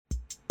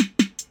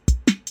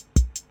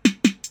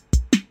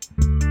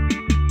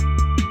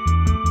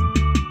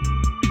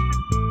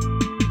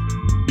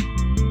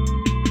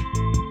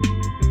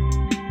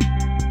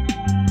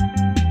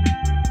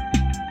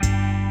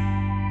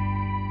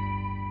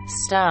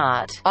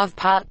start of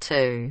part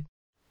 2.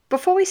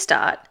 Before we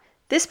start,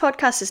 this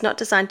podcast is not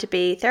designed to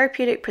be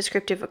therapeutic,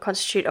 prescriptive, or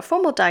constitute a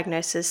formal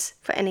diagnosis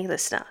for any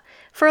listener.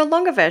 For a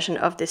longer version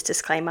of this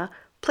disclaimer,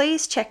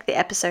 please check the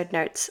episode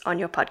notes on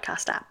your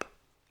podcast app.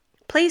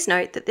 Please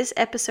note that this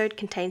episode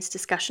contains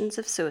discussions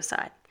of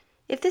suicide.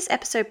 If this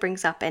episode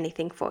brings up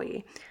anything for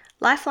you,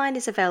 Lifeline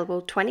is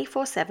available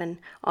 24/7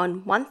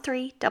 on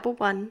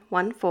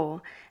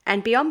 131114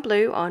 and Beyond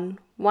Blue on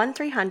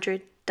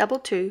 1300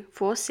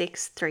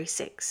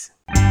 224636.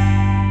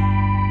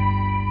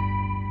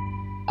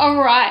 All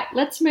right,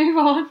 let's move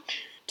on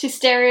to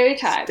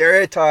stereotypes.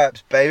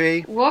 Stereotypes,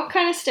 baby. What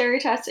kind of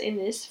stereotypes are in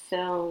this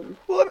film?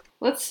 What?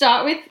 Let's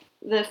start with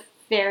the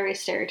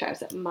various stereotypes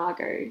that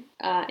Margot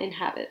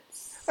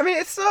inhabits. I mean,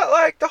 it's not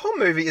like the whole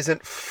movie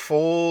isn't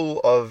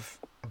full of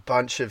a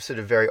bunch of sort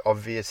of very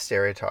obvious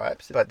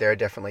stereotypes, but there are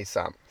definitely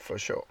some, for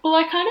sure. Well,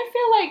 I kind of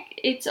feel like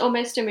it's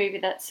almost a movie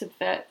that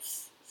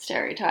subverts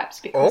stereotypes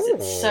because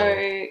it's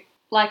so,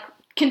 like,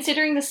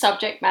 considering the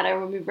subject matter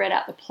when we read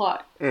out the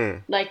plot,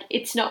 like,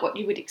 it's not what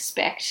you would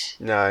expect.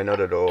 No, not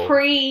at all.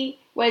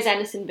 Pre-Wes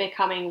Anderson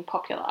becoming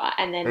popular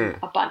and then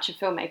a bunch of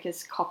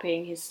filmmakers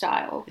copying his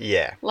style.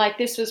 Yeah. Like,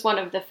 this was one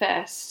of the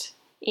first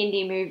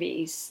indie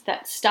movies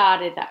that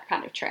started that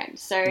kind of trend.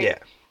 So yeah.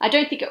 I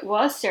don't think it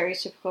was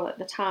stereotypical at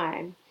the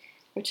time,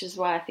 which is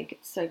why I think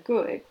it's so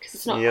good, because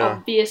it's not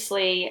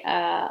obviously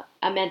a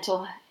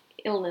mental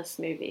illness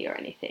movie or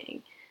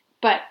anything.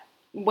 But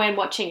when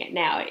watching it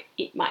now,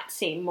 it might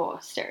seem more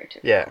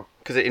stereotypical. Yeah,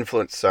 because it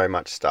influenced so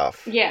much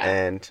stuff. Yeah.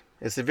 And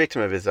it's the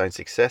victim of his own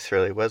success,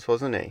 really,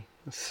 wasn't he?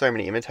 There's so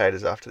many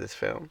imitators after this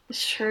film.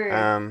 It's true.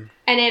 And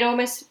he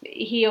almost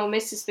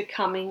is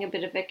becoming a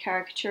bit of a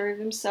caricature of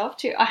himself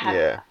too.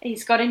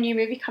 He's got a new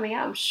movie coming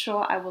out. I'm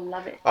sure I will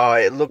love it. Oh,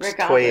 it looks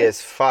twee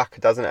as fuck,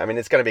 doesn't it? I mean,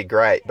 it's going to be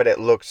great, but it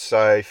looks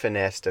so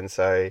finessed and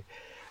so...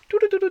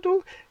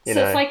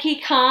 It's like he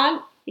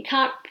can't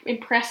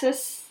impress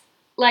us.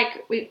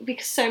 Like,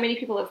 because so many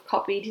people have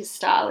copied his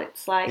style,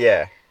 it's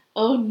like,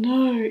 oh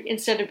no,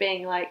 instead of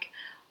being like,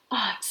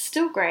 oh, it's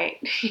still great.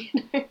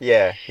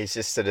 Yeah, he's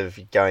just sort of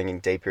going in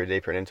deeper and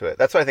deeper into it.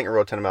 That's why I think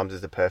Royal Tenenbaums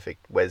is the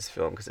perfect Wes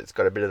film, because it's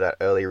got a bit of that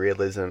early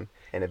realism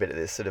and a bit of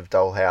this sort of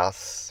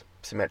dollhouse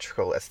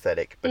symmetrical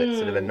aesthetic, but it's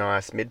sort of a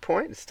nice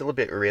midpoint. It's still a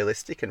bit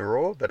realistic and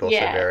raw, but also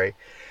very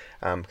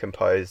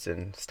composed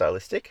and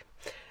stylistic.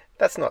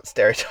 That's not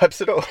stereotypes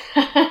at all.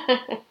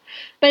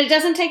 But it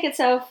doesn't take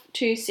itself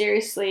too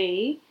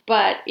seriously,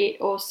 but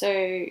it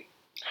also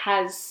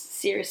has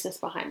seriousness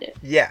behind it.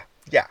 Yeah.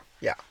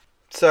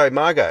 So,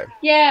 Margot.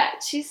 Yeah,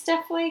 she's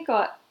definitely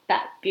got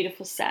that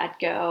beautiful sad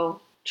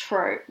girl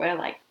trope where,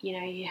 like, you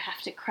know, you have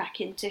to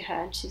crack into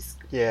her, and she's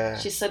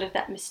sort of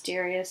that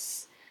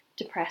mysterious,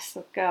 depressed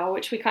girl,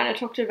 which we kind of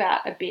talked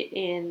about a bit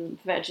in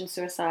Virgin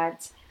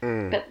Suicides.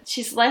 But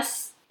she's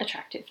less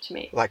attractive to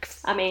me.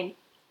 I mean,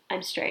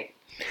 I'm straight.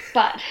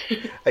 But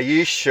are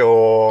you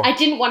sure? I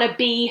didn't want to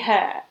be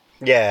her.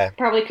 Yeah.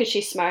 Probably because she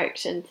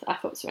smoked and I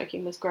thought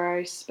smoking was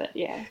gross, but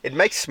yeah. It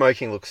makes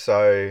smoking look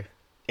so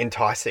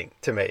enticing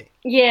to me.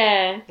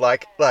 Yeah.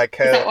 Like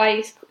her... Is that why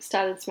you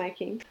started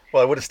smoking?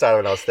 Well, I would have started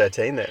when I was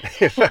 13 then.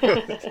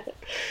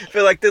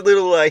 But like the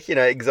little, like, you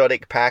know,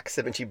 exotic packs,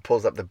 and when she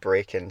pulls up the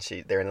brick and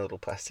they're in a little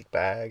plastic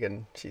bag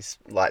and she's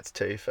lights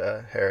too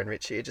for her and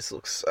Richie, it just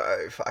looks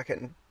so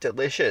fucking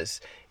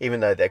delicious, even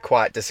though they're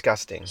quite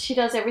disgusting. She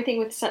does everything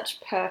with such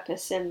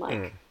purpose and,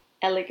 like,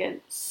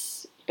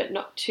 elegance, but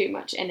not too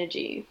much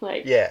energy.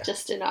 Like,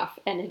 just enough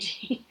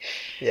energy.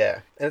 Yeah.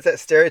 And it's that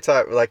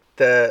stereotype, like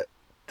the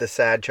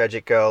sad,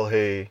 tragic girl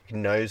who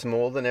knows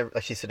more than ever.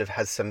 Like, she sort of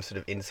has some sort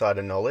of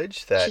insider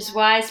knowledge that... She's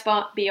wise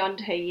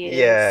beyond her years.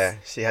 Yeah,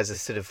 she has a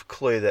sort of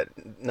clue that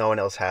no one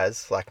else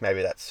has. Like,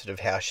 maybe that's sort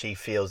of how she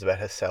feels about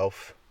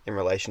herself in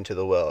relation to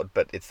the world,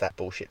 but it's that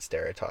bullshit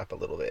stereotype a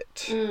little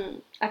bit.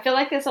 I feel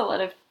like there's a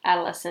lot of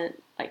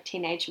adolescent, like,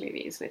 teenage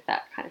movies with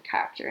that kind of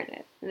character in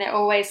it. And they're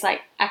always,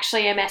 like,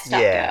 actually a messed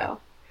up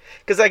girl.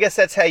 Because I guess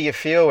that's how you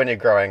feel when you're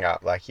growing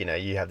up. Like, you know,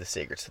 you have the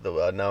secrets of the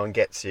world. No one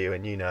gets you,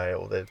 and you know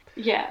all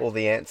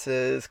the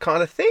answers,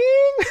 kind of thing.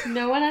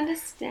 No one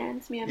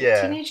understands me. I'm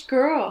a teenage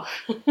girl.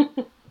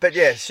 But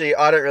yeah,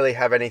 I don't really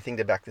have anything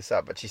to back this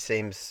up, but she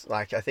seems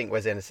like, I think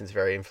Wes Anderson's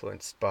very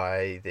influenced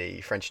by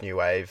the French New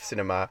Wave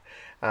cinema.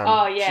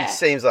 She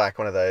seems like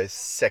one of those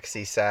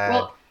sexy, sad...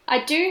 Well,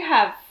 I do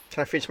have...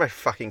 Can I finish my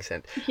fucking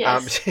sentence?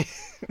 Yes.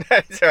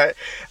 That's right.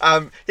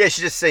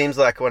 She just seems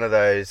like one of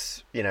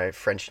those, you know,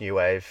 French New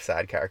Wave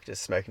sad characters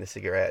smoking a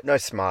cigarette. No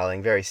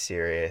smiling, very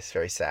serious,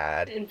 very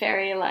sad. And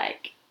very,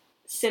 like,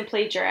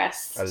 simply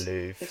dressed.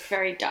 Aloof. With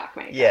very dark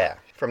makeup. Yeah,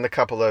 from the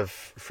couple of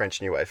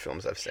French New Wave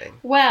films I've seen.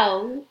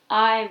 Well,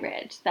 I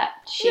read that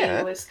she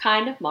was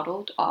kind of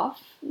modelled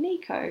off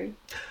Nico.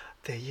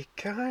 There you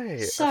go.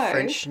 So, a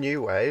French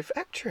New Wave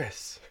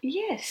actress.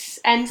 Yes,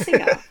 and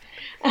singer.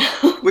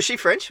 Was she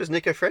French? Was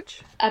Nico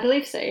French? I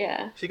believe so,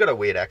 yeah. She got a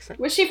weird accent.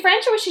 Was she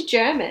French or was she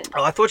German?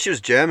 Oh, I thought she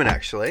was German,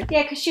 actually.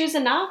 Yeah, because she was a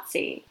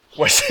Nazi.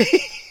 Was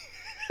she?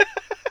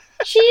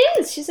 She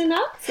is. She's a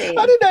Nazi.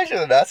 I didn't know she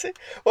was a Nazi.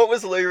 What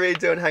was Lou Reed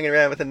doing hanging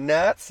around with a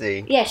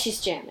Nazi? Yeah, she's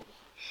German.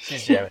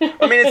 She's jamming.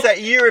 I mean, it's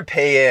that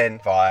European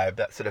vibe,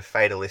 that sort of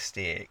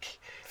fatalistic,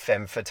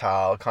 femme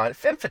fatale kind of...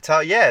 Femme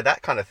fatale, yeah,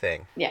 that kind of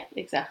thing. Yeah,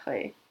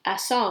 exactly. A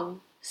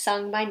song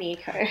sung by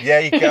Nico.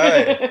 There you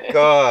go.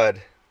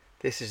 God.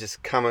 This is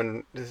just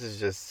coming... This is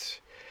just...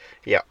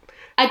 Yeah.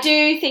 I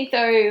do think,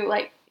 though,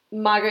 like,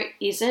 Margaret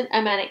isn't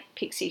a manic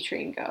pixie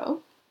dream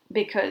girl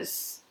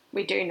because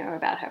we do know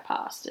about her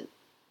past and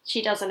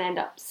she doesn't end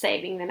up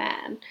saving the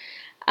man.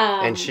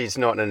 And she's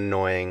not an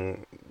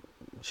annoying...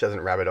 She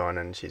doesn't rabbit on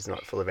and she's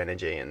not full of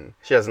energy and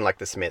she doesn't like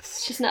the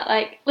Smiths. She's not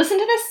like, listen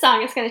to this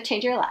song, it's going to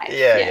change your life.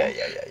 Yeah.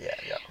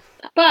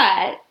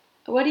 But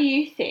what do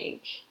you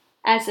think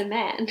as a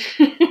man?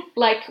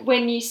 Like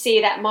when you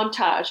see that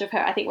montage of her,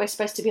 I think we're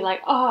supposed to be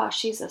like, oh,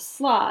 she's a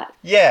slut.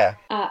 Yeah.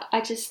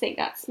 I just think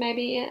that's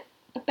maybe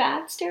a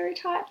bad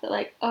stereotype that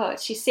like, oh,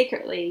 she's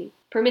secretly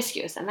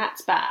promiscuous and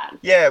that's bad.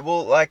 Yeah,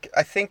 well, like,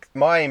 I think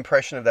my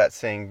impression of that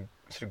scene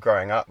sort of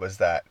growing up was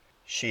that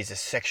she's a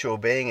sexual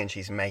being and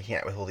she's making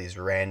out with all these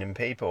random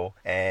people.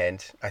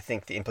 And I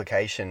think the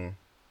implication,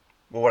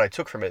 well, what I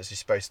took from it is she's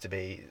supposed to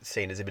be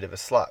seen as a bit of a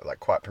slut, like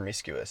quite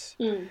promiscuous,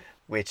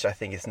 which I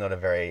think is not a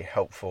very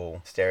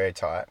helpful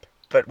stereotype.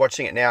 But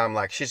watching it now, I'm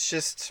like, she's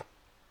just...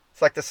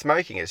 It's like the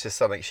smoking. It's just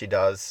something she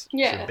does.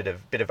 Yeah. It's a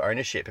bit of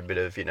ownership, a bit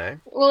of, you know...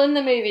 Well, in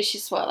the movie,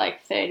 she's what,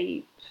 like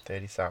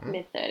 30-something?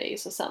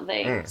 Mid-30s or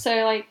something.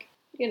 So, like,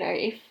 you know,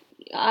 if...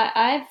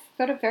 I've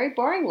got a very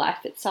boring life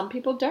that some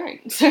people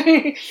don't. So,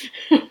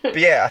 but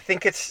yeah, I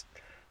think it's...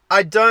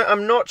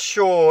 I'm not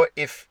sure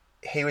if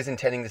he was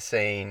intending the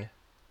scene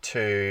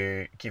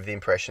to give the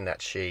impression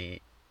that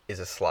she is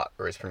a slut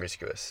or is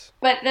promiscuous.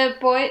 But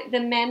the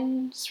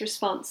men's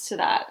response to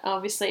that,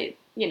 obviously,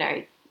 you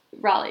know,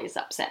 Riley is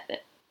upset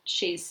that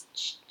she's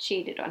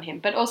cheated on him,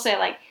 but also,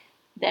 like,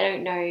 they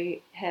don't know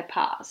her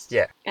past.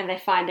 Yeah. And they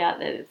find out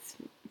that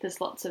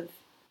there's lots of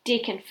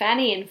Dick and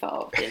Fanny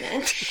involved in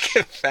it. Dick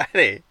and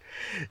Fanny.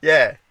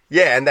 Yeah.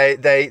 Yeah, and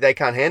they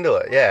can't handle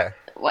it, yeah.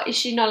 What, is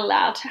she not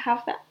allowed to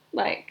have that?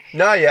 Like...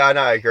 No, yeah, I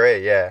know, I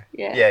agree, yeah.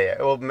 Yeah.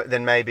 Well,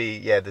 then maybe,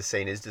 yeah, the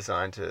scene is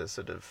designed to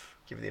sort of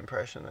give the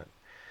impression that...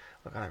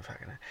 Look, I don't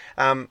fucking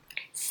know.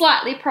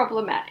 Slightly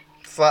problematic.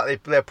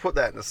 They'll put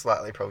that in the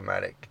slightly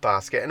problematic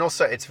basket. And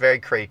also, it's very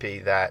creepy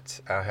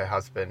that her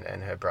husband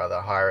and her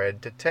brother hire a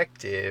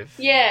detective...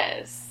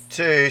 Yes.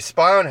 ...to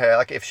spy on her.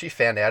 Like, if she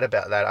found out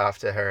about that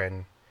after her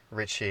and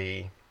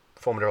Richie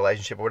formed a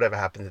relationship or whatever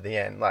happens at the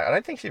end, like, I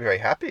don't think she'd be very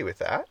happy with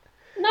that.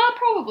 No, I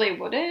probably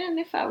wouldn't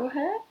if I were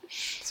her.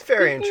 It's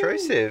very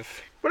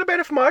intrusive. What about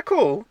if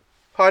Michael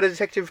hired a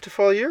detective to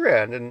follow you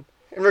around and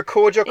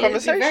record your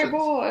conversations? I'd be very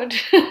bored.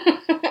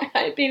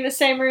 I'd be in the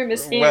same room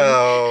as him.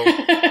 Well,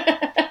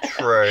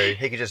 true.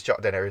 He could just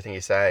jot down everything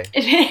you say.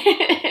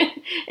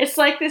 It's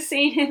like the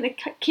scene in the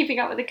Keeping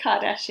Up with the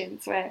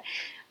Kardashians where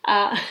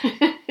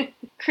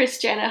Kris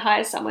Jenner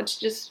hires someone to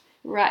just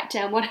write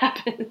down what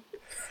happened.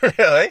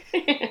 Really?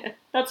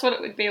 That's what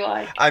it would be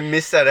like. I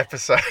missed that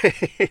episode.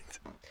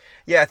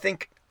 Yeah, I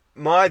think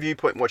my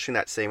viewpoint watching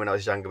that scene when I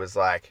was younger was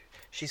like,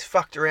 she's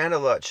fucked around a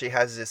lot. She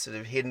has this sort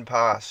of hidden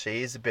past.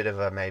 She is a bit of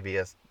I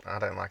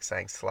don't like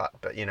saying slut,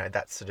 but, you know,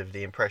 that's sort of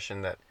the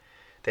impression that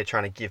they're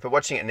trying to give. But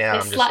watching it now,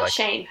 I'm just like... They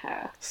slut-shame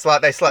her.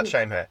 They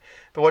slut-shame her.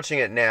 But watching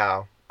it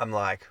now, I'm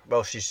like,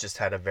 well, she's just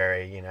had a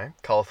very, you know,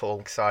 colourful,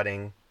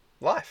 exciting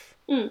life.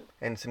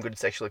 And some good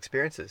sexual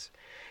experiences.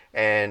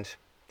 And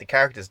the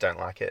characters don't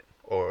like it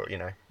or, you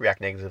know,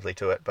 react negatively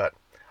to it, but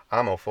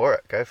I'm all for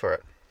it. Go for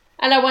it.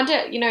 And I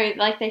wonder, you know,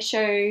 like they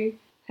show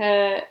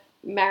her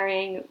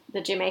marrying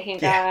the Jamaican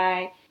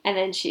guy, and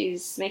then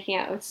she's making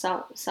out with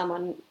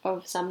someone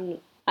of some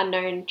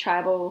unknown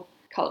tribal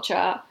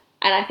culture,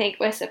 and I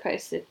think we're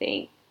supposed to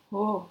think,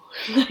 oh,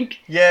 like...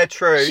 Yeah,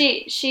 true.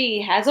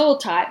 She has all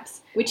types,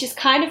 which is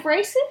kind of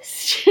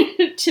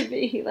racist to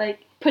be,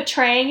 like,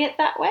 portraying it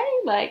that way.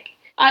 Like,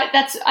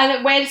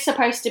 we're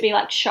supposed to be,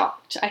 like,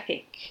 shocked, I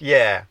think.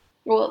 Yeah.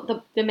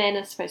 Well, the men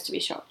are supposed to be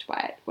shocked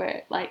by it,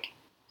 where, like...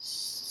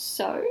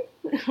 So,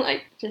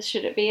 like, just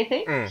should it be a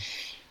thing?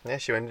 Yeah,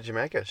 she went to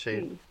Jamaica.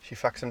 She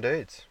fucked some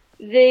dudes.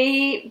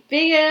 The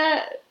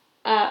bigger,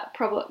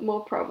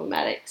 more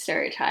problematic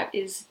stereotype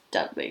is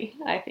Dudley,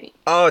 I think.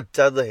 Oh,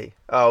 Dudley.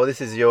 Oh, well, this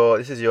is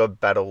your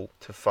battle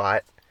to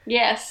fight.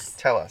 Yes.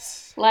 Tell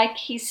us. Like,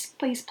 he's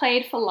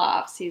played for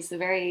laughs. He's a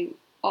very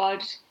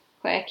odd,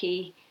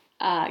 quirky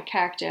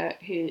character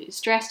who's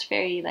dressed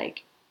very,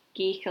 like,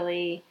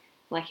 geekily.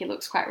 Like, he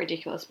looks quite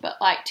ridiculous. But,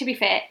 like, to be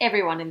fair,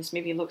 everyone in this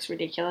movie looks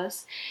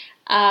ridiculous.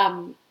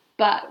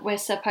 But we're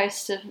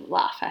supposed to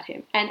laugh at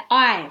him. And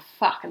I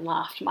fucking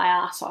laughed my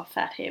ass off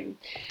at him.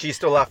 Do you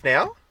still laugh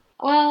now?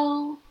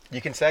 Well...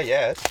 You can say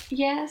yes.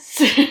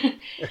 Yes.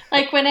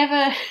 Like,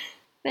 whenever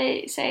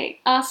they say,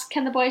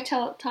 can the boy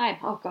tell time?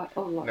 Oh, God.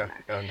 Oh, Lord, no.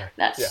 Oh, no.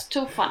 That's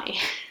still funny.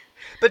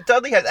 But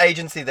Dudley has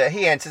agency there.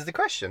 He answers the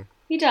question.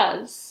 He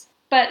does.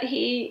 But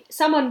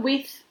someone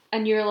with a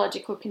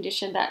neurological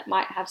condition that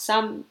might have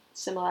some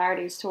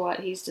similarities to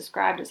what he's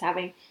described as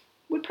having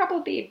would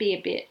probably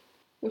be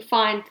would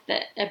find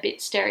that a bit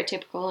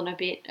stereotypical and a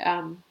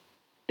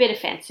bit bit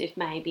offensive,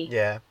 maybe.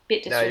 Yeah.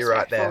 Bit disrespectful. No, you're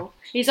right there.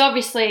 He's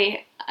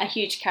obviously a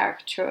huge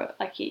caricature.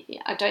 Like,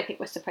 I don't think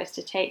we're supposed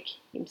to take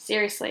him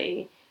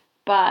seriously,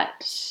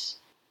 but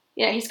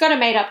yeah, he's got a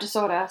made-up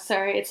disorder, so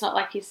it's not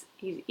like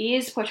he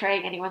is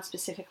portraying anyone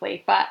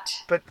specifically,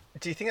 but... But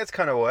do you think that's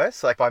kind of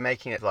worse? Like, by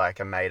making it like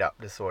a made-up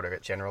disorder,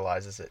 it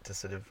generalises it to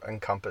sort of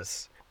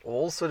encompass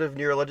all sort of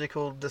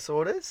neurological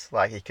disorders?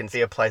 Like, you can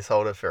see a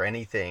placeholder for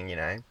anything, you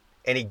know?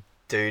 Any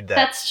dude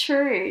that's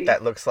true.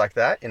 That looks like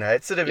that, you know?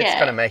 It's sort of, it's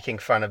kind of making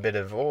fun a bit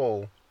of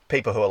all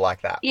people who are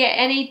like that. Yeah,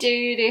 any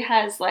dude who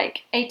has,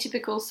 like,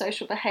 atypical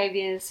social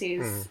behaviours,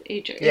 who's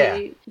a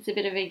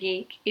bit of a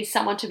geek, is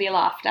someone to be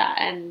laughed at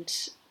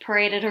and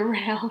paraded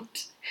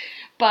around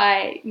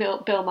by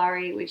Bill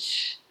Murray,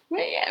 which,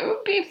 well, yeah, it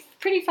would be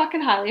pretty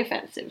fucking highly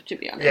offensive, to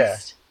be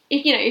honest.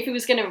 Yeah. If he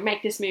was going to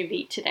make this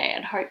movie today,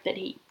 I'd hope that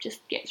he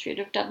just gets rid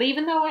of Dudley,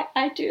 even though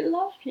I do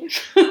love him.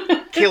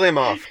 Kill him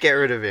off. Get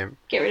rid of him.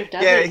 Get rid of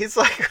Dudley. Yeah,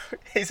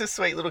 he's a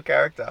sweet little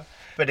character.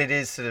 But it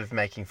is sort of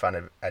making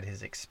fun at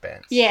his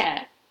expense.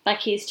 Yeah, like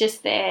he's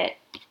just there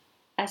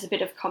as a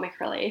bit of comic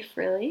relief,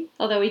 really.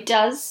 Although he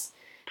does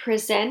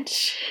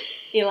present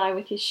Eli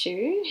with his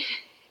shoe.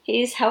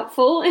 He's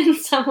helpful in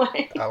some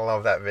way. I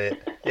love that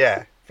bit.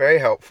 Yeah, very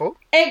helpful.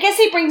 I guess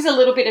he brings a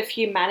little bit of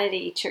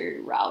humanity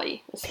to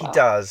Riley as well. He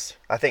does.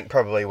 I think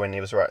probably when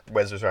Wes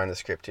was writing the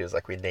script, he was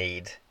like, we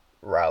need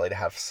Riley to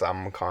have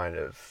some kind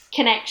of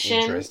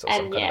connection interest or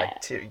some kind of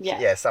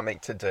activity. Something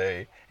to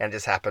do. And it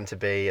just happened to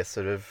be a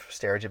sort of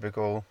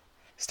stereotypical,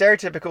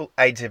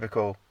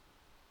 atypical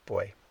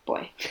boy.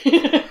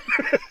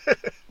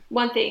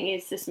 One thing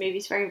is this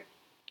movie's very...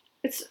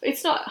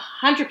 It's not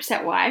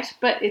 100% white,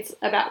 but it's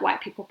about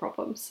white people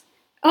problems.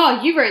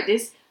 Oh, you wrote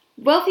this.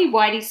 Wealthy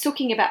whitey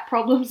sooking about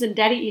problems and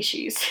daddy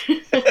issues.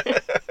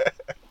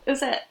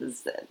 Is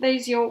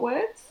those your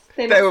words?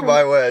 They were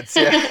my words,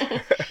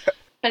 yeah.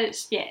 But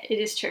it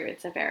is true.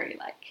 It's a very,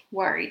 like,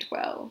 worried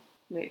well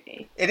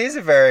movie. It is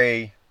a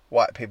very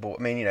white people...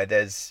 I mean, you know,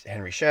 there's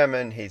Henry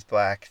Sherman, he's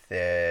black.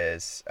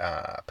 There's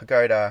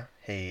Pagoda,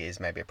 he is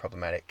maybe a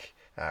problematic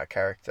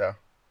character.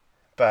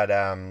 But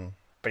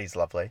he's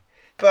lovely.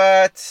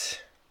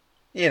 But,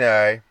 you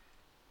know,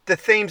 the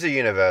themes are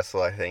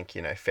universal, I think.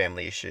 You know,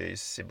 family issues,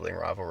 sibling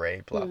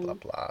rivalry, blah, blah,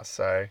 blah.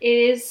 So it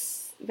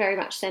is very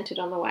much centred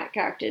on the white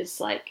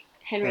characters. Like,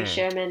 Henry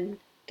Sherman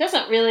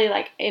doesn't really,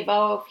 like,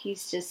 evolve.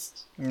 He's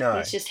just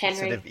Henry.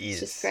 Sort of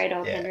he's just great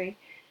old Henry.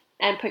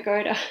 And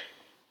Pagoda,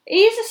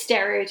 he's a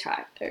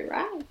stereotype too,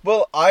 right?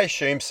 Well, I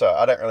assume so.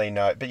 I don't really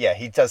know. But yeah,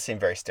 he does seem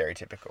very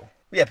stereotypical.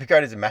 Yeah,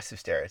 Pagoda's a massive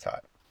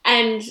stereotype.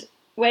 And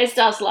Wes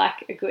does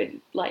like a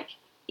good, like,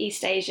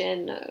 East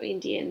Asian or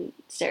Indian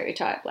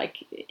stereotype. Like,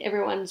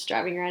 everyone's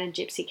driving around in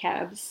gypsy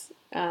cabs,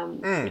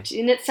 which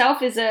in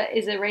itself is a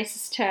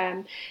racist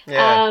term.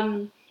 Yeah.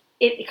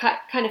 It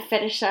kind of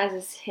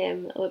fetishizes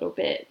him a little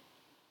bit,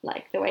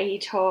 like the way he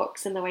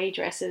talks and the way he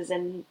dresses.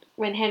 And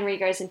when Henry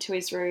goes into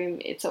his room,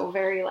 it's all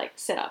very, like,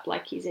 set up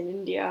like he's in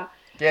India.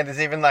 Yeah,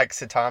 there's even, like,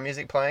 sitar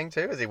music playing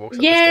too as he walks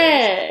up the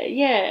stairs.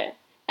 Yeah.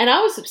 And I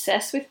was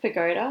obsessed with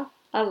Pagoda.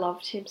 I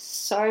loved him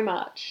so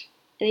much.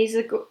 And he's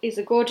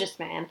a gorgeous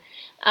man.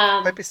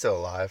 I hope he's still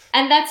alive.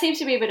 And that seems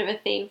to be a bit of a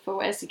theme for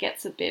Wes. He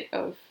gets a bit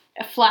of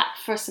a flack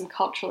for some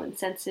cultural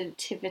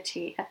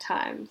insensitivity at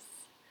times.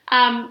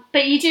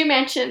 But you do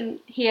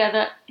mention here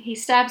that he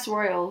stabs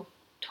Royal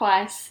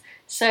twice.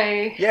 So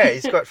yeah,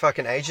 he's got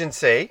fucking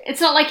agency. It's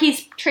not like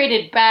he's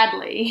treated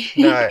badly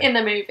in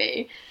the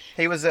movie.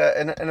 He was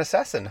an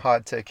assassin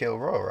hired to kill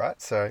Royal,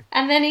 right? So.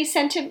 And then he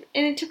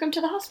took him to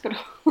the hospital.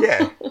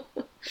 Yeah,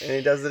 and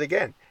he does it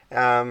again.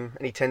 And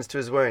he tends to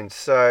his wounds.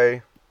 So,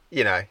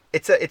 you know,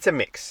 it's a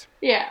mix.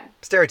 Yeah.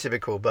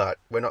 Stereotypical, but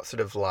we're not sort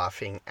of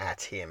laughing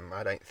at him,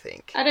 I don't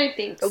think. I don't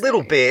think so. A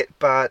little bit,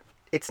 but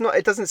it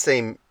doesn't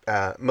seem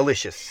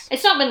malicious.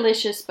 It's not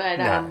malicious, but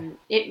no.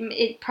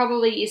 It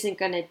probably isn't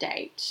going to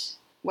date too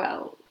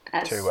well.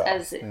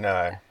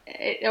 No.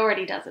 It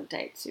already doesn't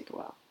date super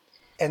well.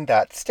 And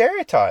that's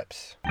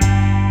stereotypes.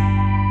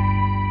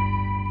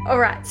 All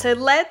right, so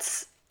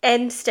let's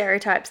end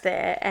stereotypes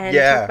there and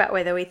talk about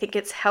whether we think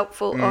it's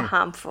helpful or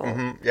harmful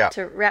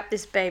to wrap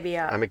this baby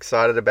up. I'm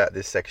excited about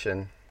this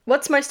section.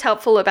 What's most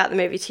helpful about the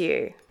movie to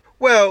you?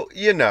 Well,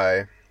 you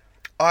know,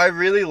 I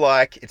really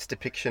like its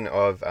depiction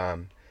of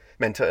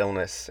mental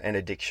illness and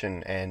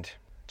addiction and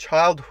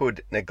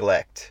childhood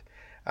neglect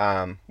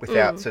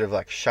without sort of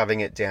like shoving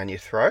it down your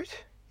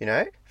throat, you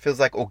know? Feels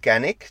like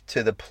organic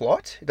to the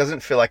plot. It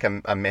doesn't feel like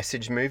a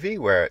message movie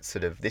where it's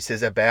sort of, this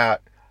is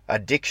about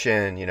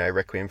addiction, you know,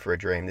 Requiem for a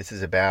Dream. This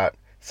is about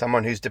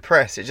someone who's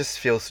depressed. It just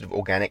feels sort of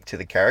organic to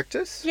the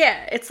characters.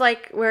 Yeah, it's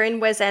like we're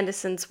in Wes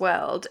Anderson's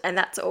world, and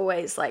that's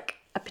always like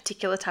a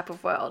particular type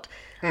of world.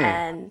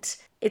 And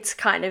it's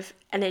kind of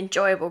an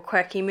enjoyable,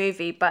 quirky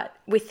movie, but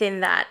within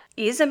that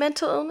is a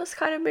mental illness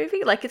kind of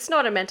movie. Like, it's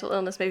not a mental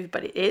illness movie,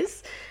 but it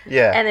is.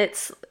 Yeah. And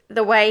it's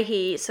the way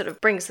he sort of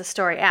brings the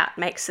story out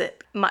makes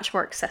it much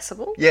more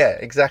accessible. Yeah,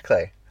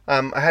 exactly.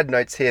 I had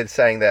notes here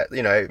saying that,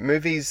 you know,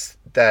 movies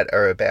that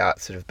are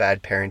about sort of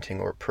bad parenting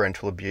or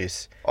parental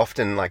abuse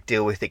often like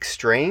deal with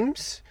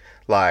extremes.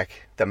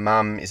 Like, the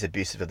mum is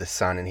abusive of the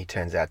son and he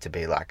turns out to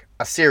be, like,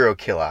 a serial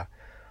killer.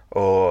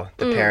 Or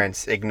the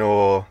parents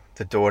ignore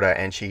the daughter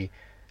and she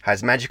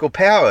has magical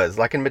powers,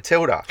 like in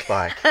Matilda.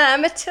 Like,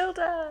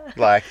 Matilda!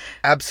 Like,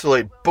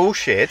 absolute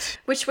bullshit.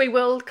 Which we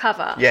will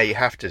cover. Yeah, you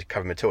have to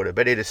cover Matilda,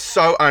 but it is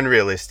so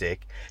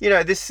unrealistic. You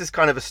know, this is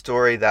kind of a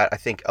story that I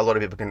think a lot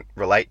of people can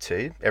relate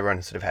to.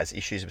 Everyone sort of has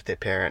issues with their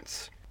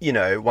parents, you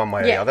know, one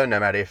way or the other, no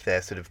matter if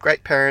they're sort of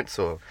great parents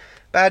or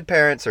bad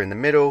parents or in the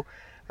middle.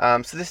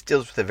 So this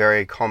deals with a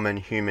very common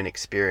human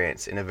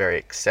experience in a very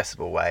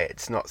accessible way.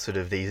 It's not sort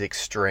of these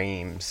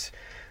extremes,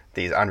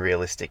 these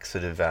unrealistic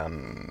sort of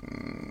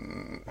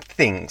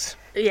things.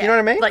 Yeah, you know what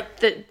I mean? Like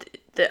the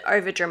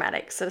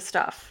over-dramatic sort of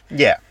stuff.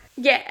 Yeah.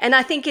 Yeah, and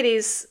I think it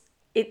is...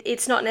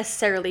 It's not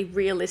necessarily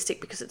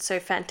realistic because it's so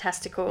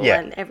fantastical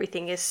and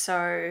everything is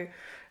so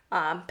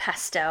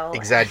pastel.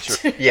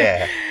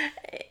 Yeah.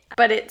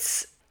 But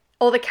it's...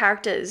 All the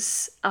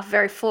characters are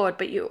very flawed,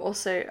 but you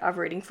also are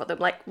rooting for them.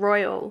 Like,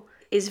 Royal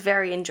is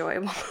very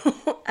enjoyable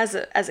as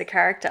a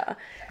character.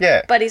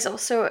 Yeah. But he's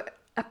also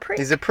a prick.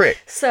 He's a prick.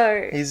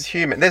 So he's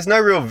human. There's no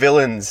real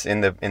villains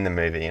in the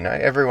movie, you know.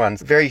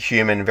 Everyone's very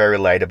human, very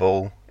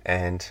relatable,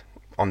 and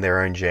on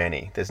their own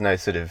journey. There's no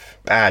sort of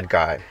bad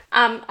guy.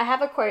 I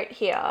have a quote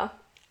here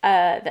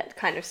that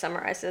kind of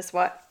summarizes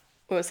what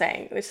we were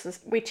saying,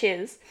 which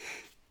is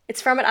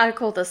it's from an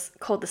article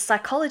called "The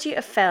Psychology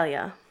of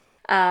Failure: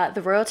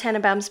 The Royal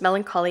Tenenbaums'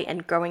 Melancholy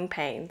and Growing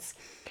Pains."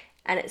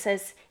 And it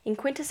says, in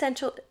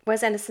quintessential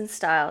Wes Anderson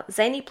style,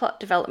 zany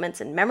plot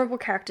developments and memorable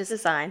character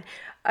design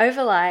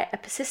overlie a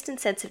persistent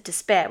sense of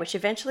despair which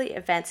eventually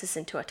advances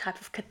into a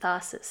type of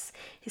catharsis.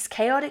 His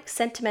chaotic,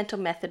 sentimental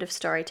method of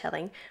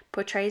storytelling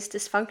portrays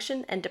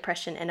dysfunction and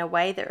depression in a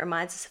way that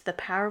reminds us of the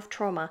power of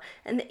trauma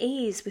and the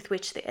ease with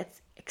which the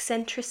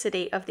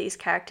eccentricity of these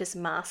characters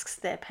masks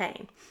their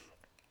pain.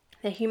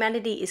 Their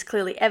humanity is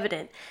clearly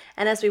evident,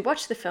 and as we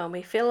watch the film,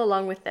 we feel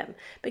along with them.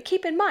 But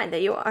keep in mind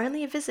that you are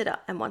only a visitor,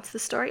 and once the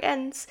story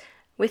ends,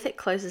 with it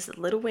closes the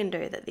little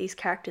window that these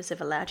characters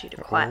have allowed you to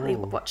quietly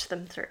watch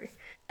them through.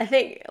 I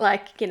think,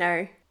 like, you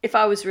know, if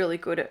I was really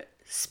good at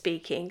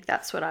speaking,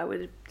 that's what I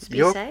would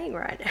be saying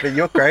right now. But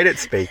you're great at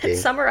speaking. It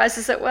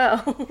summarizes it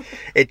well.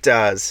 It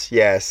does,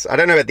 yes. I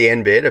don't know about the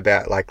end bit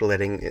about, like,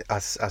 letting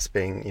us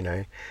being, you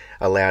know,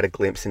 allowed a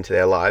glimpse into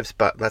their lives,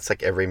 but that's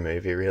like every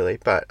movie, really.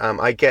 But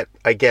I get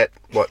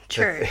what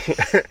True.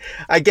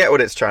 I get what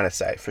it's trying to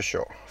say, for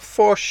sure.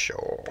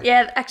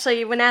 Yeah,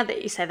 actually, well, now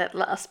that you say that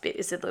last bit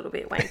is a little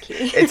bit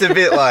wanky. It's a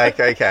bit like,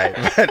 okay,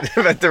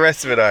 but the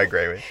rest of it I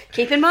agree with.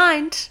 Keep in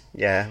mind,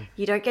 yeah,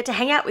 you don't get to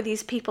hang out with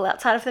these people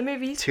outside of the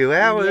movies. 2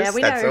 hours, yeah,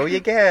 that's know. all you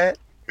get.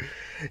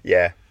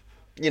 Yeah,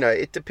 you know,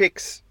 it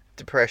depicts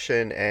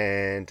depression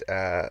and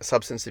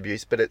substance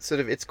abuse, but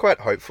it's quite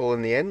hopeful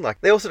in the end. Like,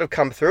 they all sort of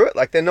come through it.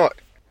 Like,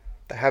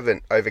 they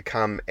haven't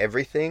overcome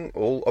everything,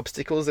 all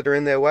obstacles that are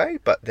in their way,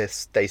 but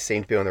they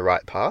seem to be on the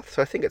right path.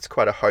 So I think it's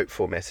quite a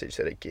hopeful message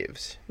that it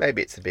gives.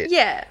 Maybe it's a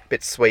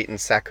bit sweet and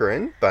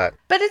saccharine, but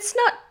it's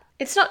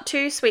not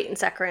too sweet and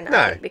saccharine,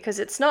 I think, because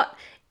it's not.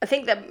 I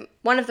think that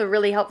one of the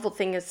really helpful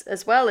things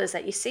as well is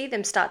that you see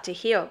them start to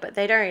heal, but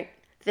they're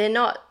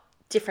not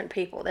different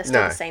people. They're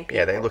still the same people.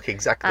 Yeah, they look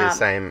exactly the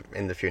same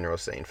in the funeral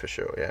scene, for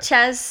sure, yeah.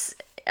 Chaz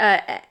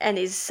and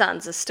his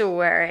sons are still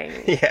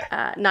wearing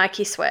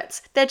Nike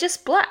sweats. They're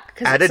just black.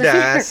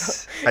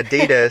 Adidas.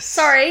 Adidas.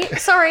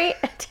 Sorry.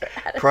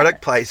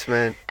 Product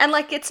placement. And,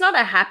 like, it's not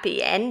a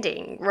happy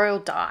ending. Royal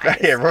dies.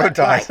 Yeah, Royal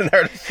dies and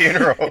they're at a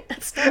funeral.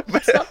 It's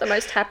not the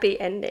most happy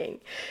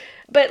ending.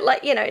 But,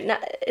 like, you know,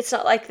 it's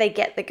not like they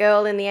get the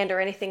girl in the end or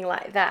anything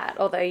like that,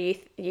 although you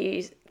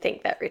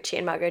think that Richie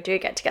and Margot do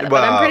get together.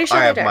 Well, but I'm pretty sure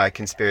I have they don't. my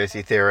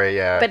conspiracy theory,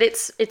 yeah. But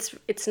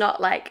it's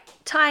not like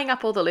tying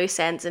up all the loose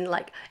ends and,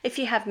 like, if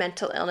you have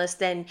mental illness,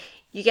 then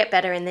you get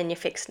better and then you're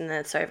fixed and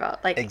then it's over.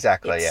 Like,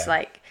 exactly, it's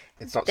like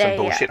it's not some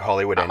bullshit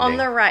Hollywood ending. On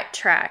the right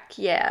track,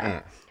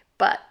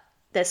 but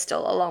there's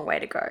still a long way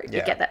to go.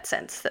 You get that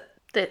sense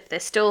that they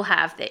still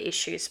have their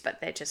issues,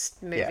 but they're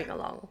just moving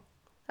along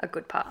a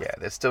good path. Yeah,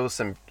 there's still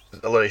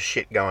a lot of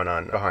shit going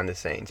on behind the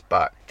scenes,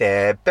 but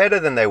they're better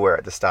than they were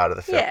at the start of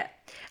the film. Yeah,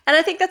 and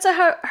I think that's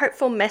a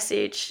hopeful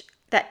message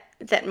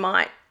that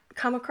might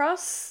come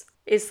across,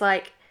 is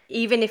like,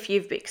 even if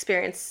you've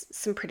experienced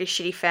some pretty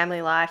shitty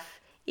family life,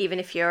 even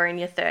if you're in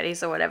your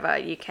 30s or whatever,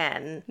 you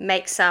can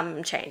make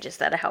some changes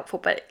that are helpful,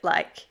 but,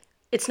 like,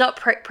 it's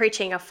not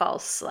preaching a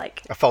false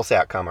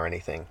outcome or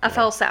anything.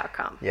 False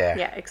outcome. Yeah.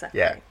 Yeah, exactly.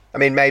 Yeah. I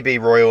mean, maybe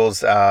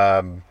Royals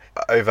overcoming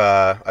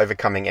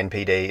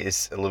NPD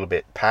is a little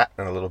bit pat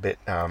and a little bit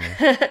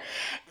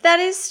That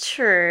is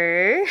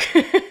true.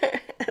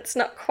 That's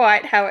not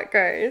quite how it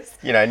goes.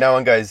 You know, no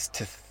one goes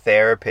to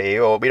therapy,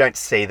 or we don't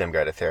see them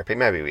go to therapy.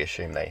 Maybe we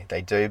assume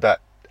they do,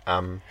 but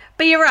But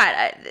you're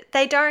right.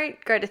 They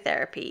don't go to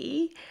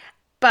therapy.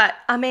 But,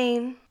 I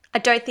mean, I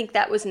don't think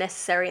that was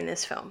necessary in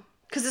this film,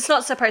 because it's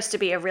not supposed to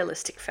be a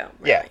realistic film,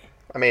 really. Yeah.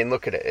 I mean,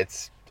 look at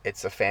it.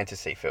 It's a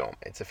fantasy film.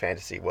 It's a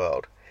fantasy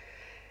world.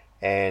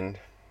 And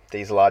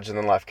these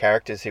larger-than-life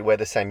characters who wear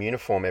the same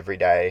uniform every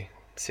day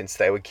since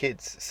they were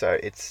kids. So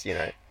it's, you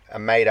know, a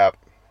made-up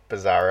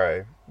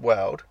bizarro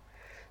world.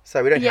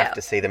 So we don't have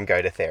to see them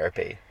go to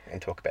therapy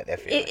and talk about their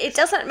feelings. It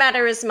doesn't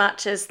matter as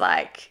much as,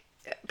 like,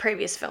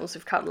 previous films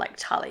we've covered, like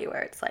Tully,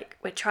 where it's like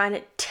we're trying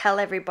to tell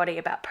everybody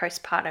about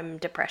postpartum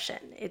depression.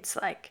 It's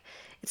like,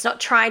 it's not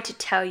trying to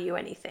tell you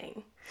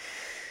anything.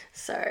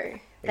 So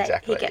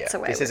exactly, he gets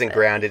away with it. This isn't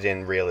grounded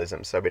in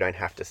realism, so we don't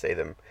have to see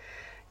them,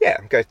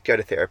 go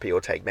to therapy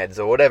or take meds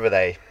or whatever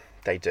they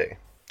do.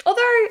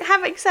 Although,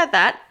 having said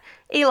that,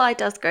 Eli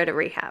does go to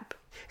rehab.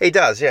 He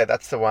does, yeah.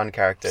 That's the one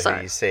character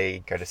who you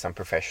see go to some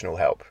professional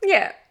help.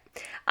 Yeah.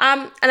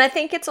 And I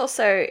think it's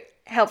also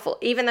helpful,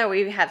 even though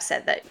we have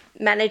said that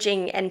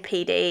managing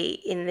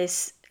NPD in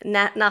this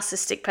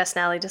narcissistic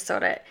personality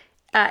disorder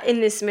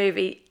in this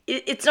movie,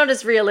 it's not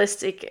as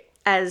realistic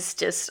as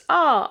just,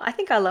 I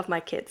think I love my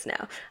kids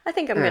now. I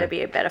think I'm going to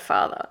be a better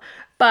father.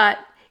 But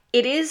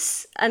it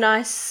is a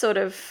nice sort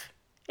of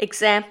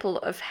example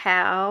of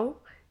how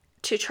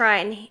to try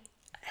and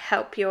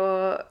help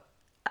your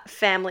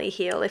family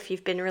heal if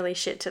you've been really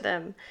shit to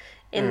them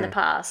in the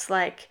past.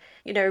 Like,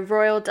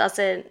 Royal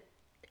doesn't,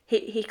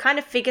 he kind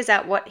of figures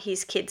out what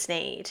his kids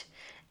need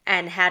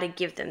and how to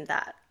give them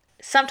that.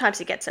 Sometimes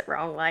he gets it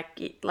wrong, like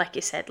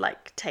you said,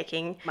 like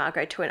taking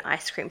Margot to an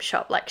ice cream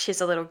shop like she's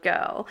a little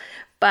girl.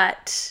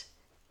 But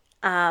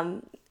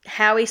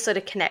how he sort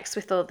of connects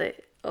with all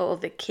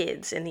the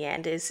kids in the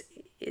end is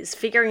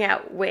figuring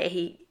out where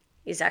he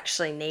is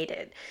actually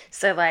needed.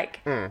 So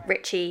like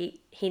Richie,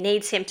 he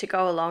needs him to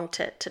go along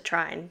to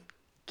try and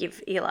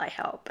give Eli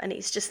help, and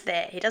he's just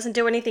there. He doesn't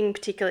do anything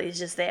particular, he's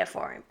just there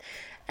for him.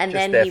 And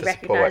just then he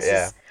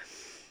recognizes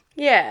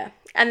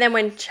and then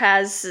when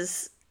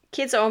Chaz's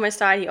kids are almost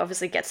died, he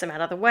obviously gets them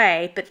out of the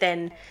way, but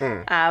then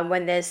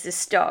when there's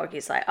this dog,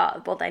 he's like,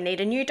 they need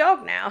a new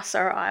dog now, so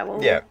I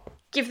will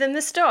give them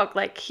this dog.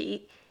 Like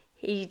he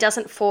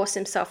doesn't force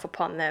himself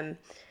upon them,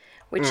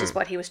 which is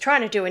what he was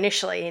trying to do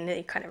initially, and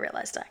he kind of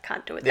realised, I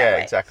can't do it that way.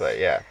 Yeah,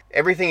 exactly, yeah.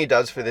 Everything he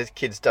does for the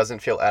kids doesn't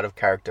feel out of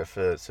character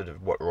for sort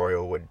of what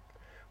Royal would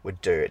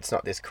do. It's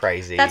not this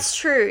crazy... That's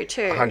true,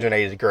 too.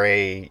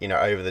 180-degree,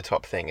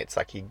 over-the-top thing. It's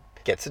like he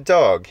gets a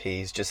dog.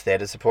 He's just there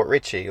to support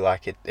Richie.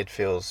 Like, it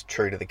feels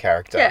true to the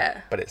character.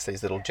 Yeah. But it's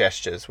these little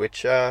gestures,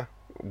 which are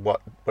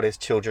what his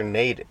children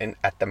need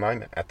at the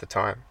moment, at the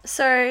time.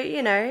 So,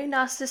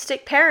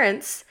 narcissistic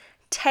parents...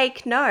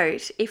 Take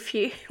note if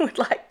you would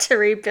like to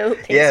rebuild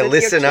things with your kids.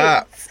 Listen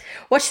up.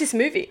 Watch this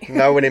movie.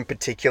 No one in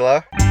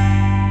particular.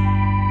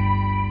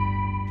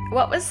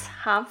 What was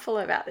harmful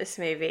about this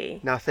movie?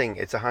 Nothing.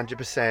 It's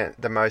 100%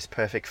 the most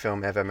perfect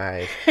film ever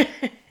made.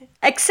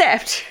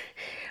 Except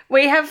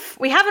we haven't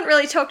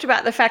really talked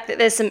about the fact that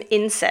there's some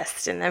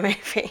incest in the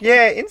movie.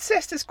 Yeah,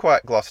 incest is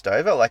quite glossed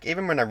over. Like,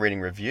 even when I'm reading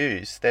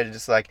reviews, they're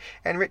just like,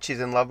 and Richie's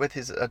in love with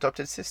his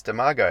adopted sister,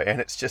 Margot. And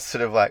it's just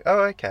sort of like,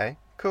 oh, okay,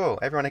 cool.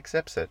 Everyone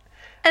accepts it.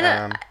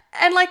 And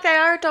like, they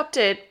are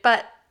adopted,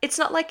 but it's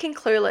not like in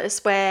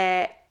Clueless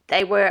where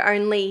they were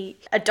only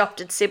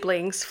adopted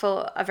siblings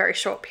for a very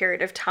short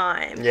period of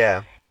time.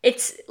 Yeah.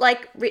 It's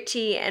like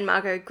Richie and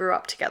Margot grew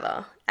up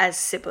together as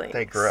siblings.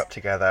 They grew up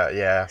together,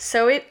 yeah.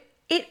 So it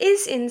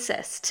is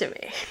incest to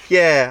me.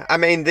 Yeah, I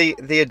mean,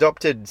 the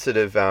adopted sort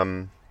of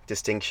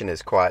distinction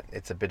is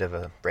it's a bit of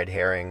a red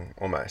herring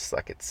almost.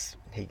 Like, it's,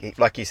 he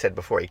like you said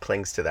before, he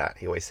clings to that.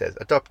 He always says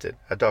adopted,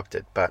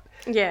 but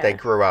they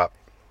grew up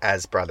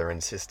as brother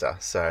and sister,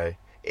 so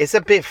it's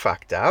a bit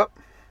fucked up.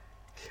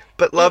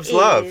 But love's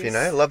love,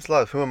 love's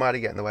love. Who am I to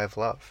get in the way of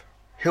love?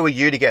 Who are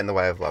you to get in the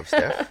way of love,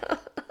 Steph?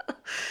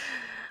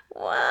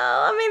 Well,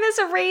 I mean, there's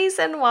a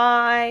reason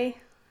why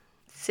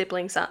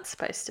siblings aren't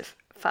supposed to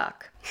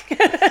fuck.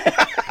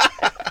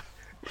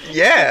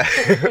 Yeah.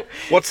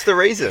 What's the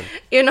reason?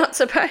 You're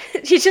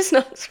just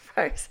not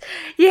supposed.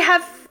 You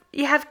have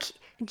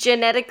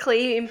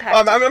genetically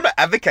impacted. I'm not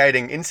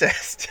advocating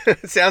incest.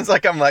 It sounds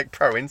like I'm like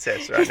pro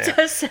incest right now. It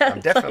does sound I'm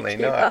definitely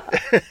like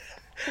not.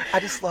 I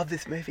just love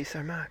this movie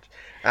so much.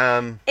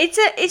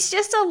 It's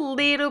just a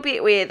little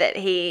bit weird that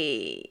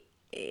he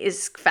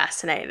is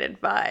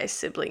fascinated by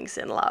siblings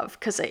in love,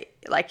 because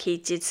he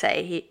did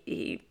say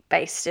he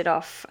based it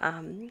off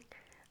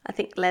I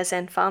think Les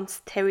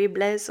Enfants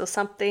Terribles or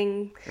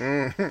something.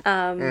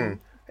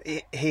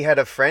 He had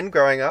a friend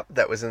growing up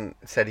that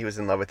said he was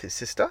in love with his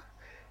sister.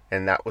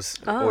 And that was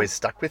always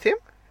stuck with him,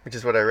 which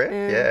is what I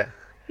read.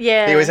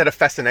 Yeah. He always had a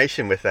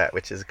fascination with that,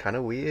 which is kind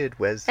of weird.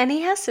 And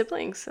he has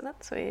siblings, so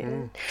that's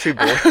weird. 2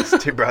 boys,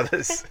 2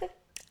 brothers.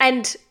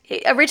 And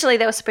originally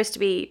they were supposed to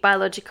be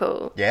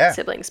biological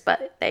siblings,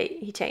 but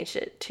he changed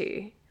it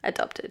to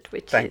adopted,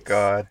 which Thank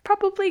God.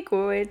 Probably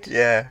good.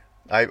 Yeah.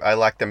 I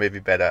like the movie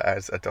better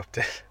as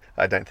adopted.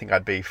 I don't think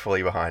I'd be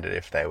fully behind it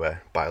if they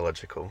were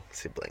biological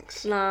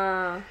siblings.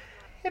 Nah.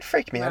 It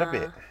freaked me out a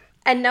bit.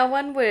 And no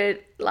one would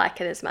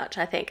like it as much,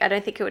 I think. I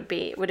don't think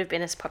it would have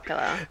been as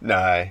popular. No.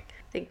 I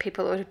think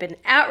people would have been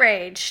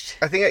outraged.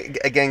 I think it,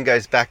 again,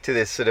 goes back to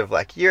this sort of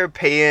like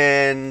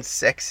European,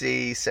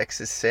 sexy,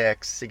 sex is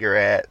sex,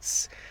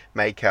 cigarettes,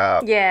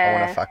 makeup. Yeah. I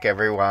want to fuck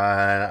everyone.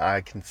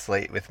 I can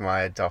sleep with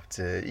my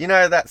adopted. You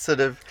know, that sort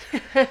of...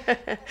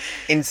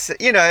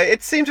 you know,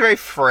 it seems very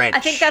French. I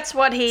think that's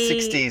what he...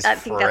 60s I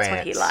think France that's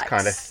what he likes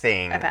kind of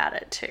thing. about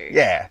it too.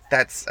 Yeah,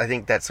 I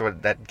think that's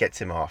what that gets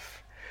him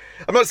off.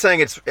 I'm not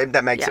saying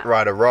that makes it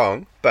right or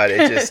wrong, but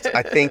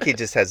I think he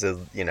just has a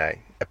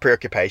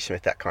preoccupation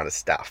with that kind of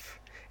stuff.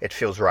 It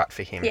feels right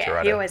for him to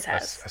write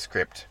a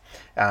script.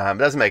 It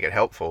doesn't make it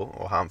helpful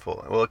or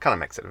harmful. Well, it kind of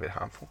makes it a bit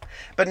harmful.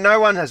 But no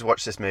one has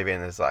watched this movie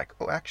and is like,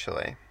 oh,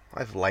 actually, I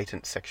have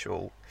latent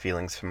sexual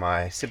feelings for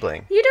my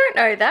sibling. You don't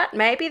know that.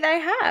 Maybe they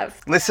have.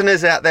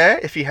 Listeners out there,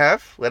 if you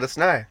have, let us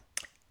know.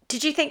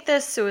 Did you think the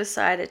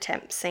suicide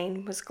attempt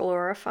scene was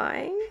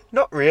glorifying?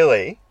 Not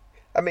really.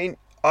 I mean,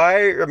 I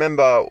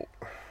remember,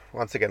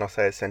 once again I'll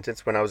say a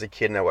sentence, when I was a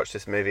kid and I watched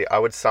this movie, I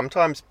would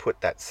sometimes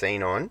put that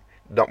scene on,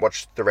 not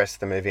watch the rest of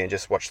the movie and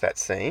just watch that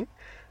scene.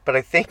 But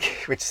I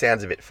think, which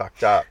sounds a bit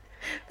fucked up.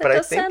 That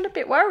does sound a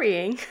bit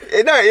worrying.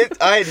 No,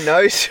 I had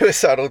no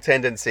suicidal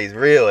tendencies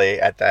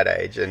really at that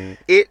age. And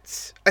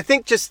I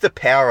think just the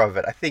power of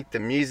it. I think the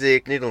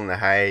music, Needle in the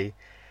Hay,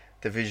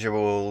 the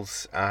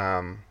visuals,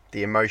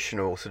 the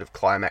emotional sort of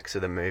climax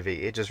of the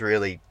movie, it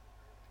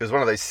was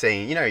one of those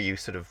scenes, you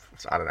sort of,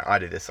 I don't know, I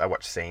do this, I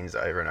watch scenes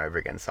over and over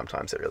again,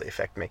 sometimes that really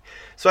affect me.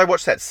 So I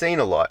watched that scene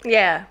a lot.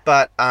 Yeah.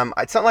 But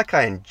it's not like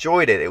I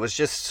enjoyed it, it was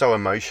just so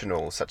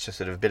emotional, such a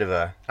sort of bit of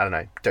a, I don't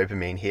know,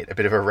 dopamine hit, a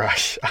bit of a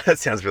rush. That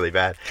sounds really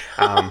bad.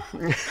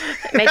 It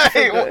makes you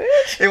feel good?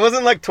 It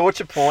wasn't like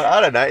torture porn,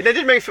 I don't know, it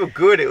didn't make me feel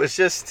good, it was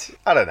just,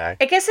 I don't know.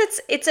 I guess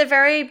it's a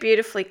very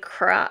beautifully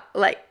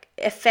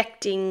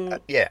affecting,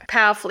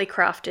 powerfully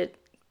crafted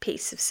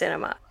piece of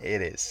cinema.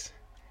 It is.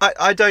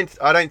 I don't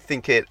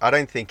think it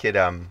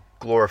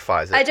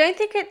glorifies it. I don't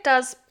think it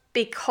does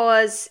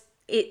because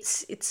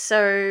it's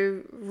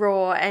so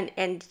raw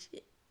and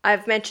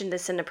I've mentioned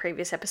this in a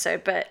previous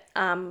episode, but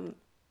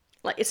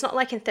it's not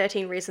like in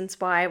 13 Reasons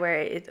Why where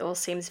it all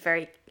seems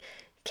very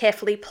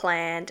carefully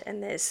planned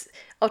and there's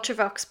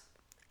Ultravox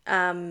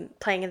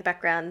playing in the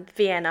background,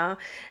 Vienna,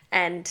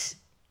 and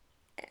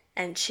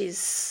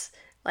she's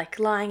like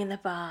lying in the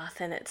bath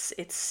and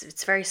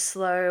it's very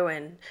slow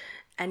and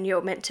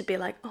you're meant to be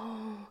like,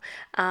 oh,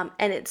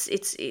 and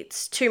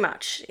it's too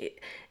much.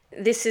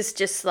 This is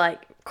just like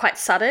quite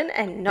sudden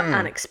and not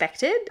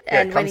unexpected.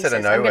 Yeah, and when he says,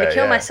 I'm going to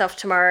kill myself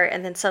tomorrow,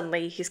 and then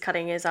suddenly he's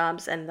cutting his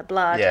arms and the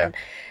blood,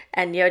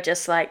 and you're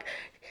just like,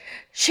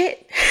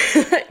 shit,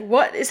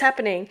 what is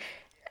happening?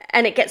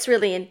 And it gets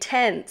really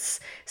intense.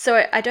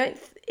 So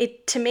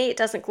to me, it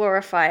doesn't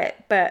glorify it,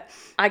 but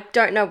I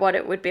don't know what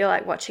it would be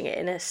like watching it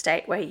in a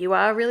state where you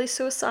are really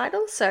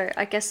suicidal. So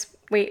I guess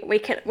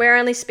we're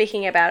only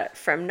speaking about it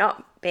from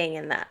not being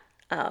in that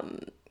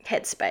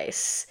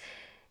headspace.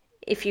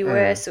 If you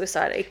were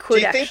suicidal, it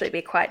could actually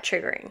be quite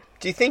triggering.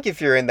 Do you think if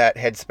you're in that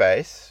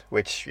headspace,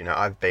 which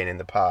I've been in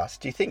the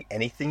past, do you think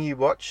anything you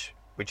watch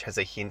which has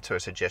a hint or a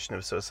suggestion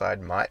of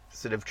suicide might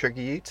sort of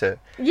trigger you to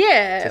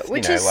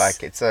which is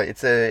like it's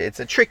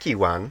a tricky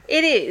one.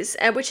 It is,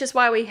 and which is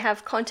why we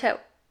have content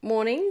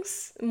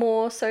warnings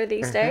more so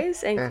these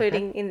days,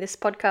 including in this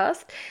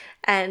podcast.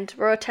 And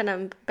Royal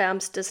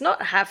Tenenbaums does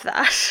not have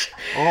that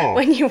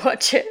when you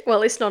watch it.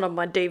 Well, it's not on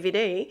my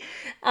DVD.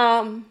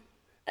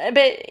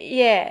 But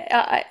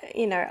yeah,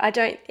 I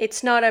don't.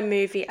 It's not a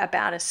movie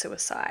about a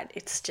suicide.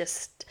 It's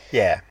just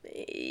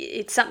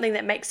it's something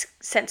that makes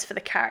sense for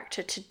the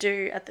character to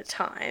do at the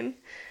time,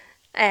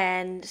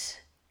 and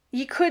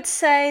you could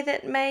say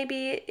that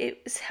maybe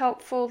it was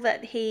helpful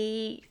that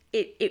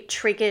it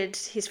triggered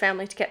his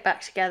family to get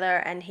back together,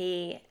 and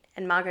he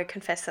and Margot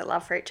confess their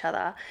love for each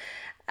other.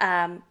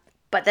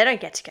 But they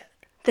don't get together.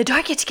 They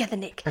don't get together,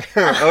 Nick.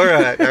 All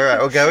right.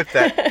 We'll go with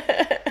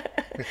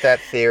that. With that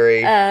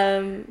theory.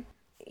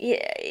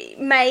 Yeah,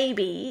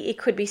 maybe it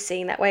could be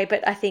seen that way,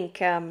 but I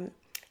think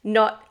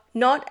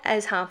not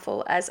as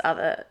harmful as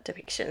other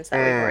depictions that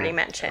we've already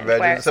mentioned.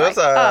 Where it's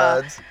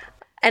like,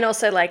 and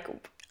also like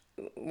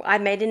I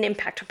made an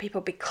impact on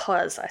people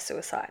because I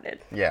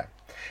suicided. Yeah.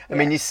 I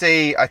mean,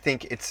 I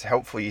think it's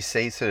helpful. You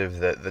see sort of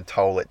the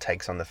toll it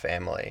takes on the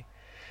family.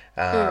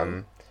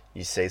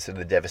 You see sort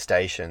of the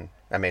devastation.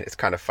 I mean, it's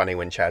kind of funny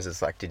when Chaz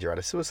is like, did you write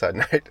a suicide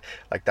note?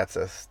 Like, that's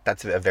a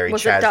very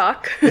Was Chaz... it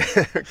dark?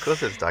 Of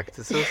course it's dark. It's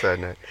a suicide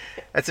note.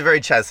 That's a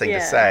very Chaz thing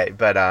to say,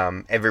 but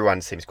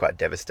everyone seems quite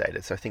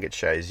devastated. So I think it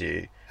shows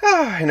you,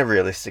 in a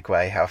realistic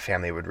way, how a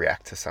family would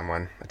react to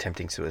someone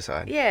attempting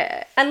suicide.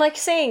 Yeah, and like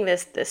seeing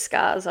the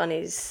scars on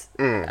his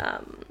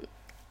arms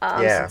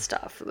and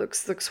stuff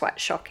looks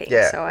quite shocking.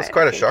 Yeah, so it's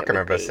quite a shock. I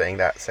remember seeing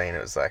that scene.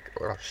 It was like,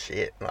 oh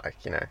shit, like,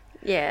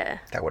 yeah,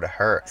 that would have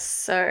hurt.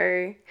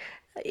 So,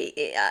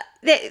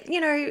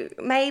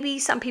 maybe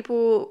some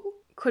people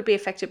could be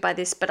affected by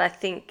this, but I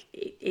think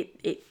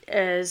it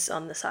is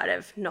on the side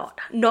of not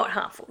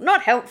harmful,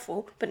 not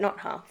helpful, but not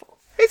harmful.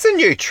 It's a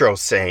neutral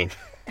scene.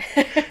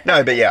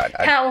 No, but yeah,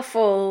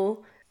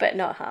 powerful, but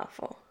not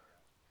harmful.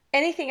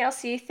 Anything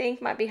else you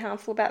think might be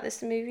harmful about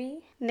this movie,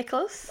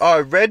 Nicholas? I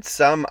read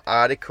some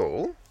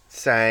article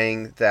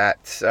saying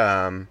that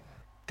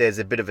there's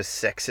a bit of a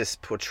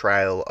sexist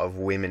portrayal of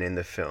women in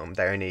the film.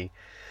 They only,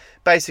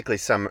 basically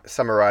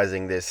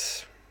summarising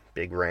this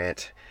big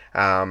rant,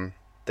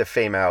 the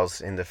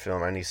females in the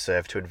film only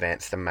serve to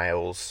advance the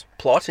males'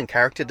 plot and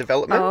character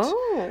development.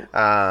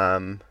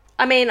 Oh.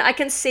 I mean, I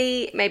can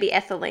see maybe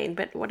Ethelene,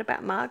 but what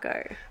about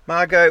Margot?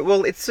 Margot,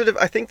 well, it's sort of,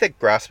 I think they're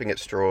grasping at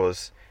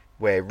straws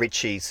where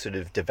Richie's sort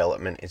of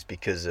development is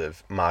because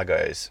of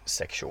Margot's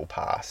sexual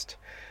past.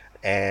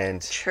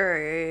 And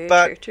true.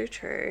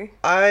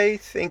 I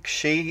think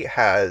she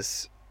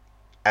has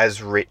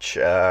as rich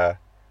a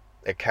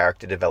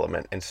character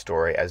development and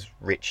story as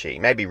Richie.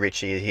 Maybe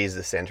Richie, he's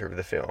the centre of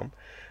the film.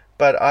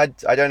 But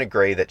I don't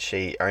agree that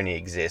she only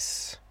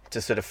exists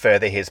to sort of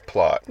further his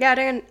plot.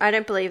 Yeah, I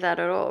don't believe that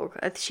at all.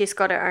 She's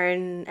got her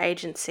own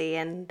agency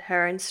and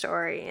her own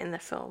story in the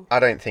film. I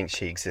don't think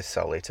she exists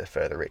solely to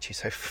further Richie,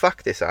 so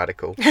fuck this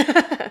article.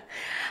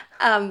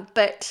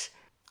 But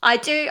I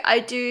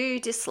do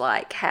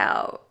dislike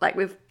how, like,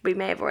 we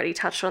may have already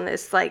touched on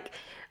this, like,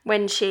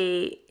 when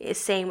she is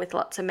seen with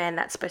lots of men,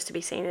 that's supposed to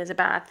be seen as a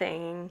bad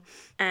thing.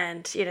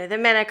 And, you know, the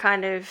men are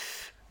kind of...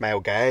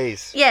 male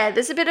gaze. Yeah,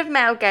 there's a bit of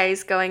male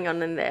gaze going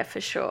on in there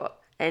for sure.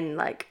 And,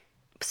 like,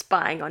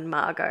 spying on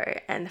Margot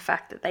and the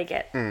fact that they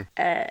get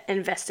an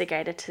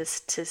investigator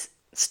to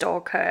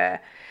stalk her.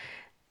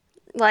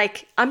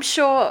 Like, I'm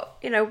sure,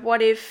 you know,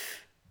 what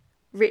if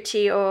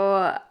Richie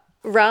or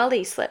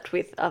Raleigh slept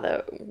with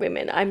other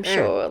women? I'm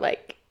sure,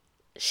 like,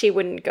 she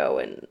wouldn't go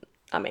and...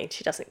 I mean,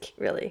 she doesn't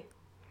really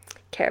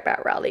care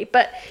about Raleigh,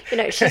 but, you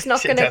know, she's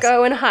not going to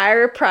go and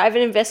hire a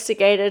private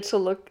investigator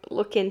to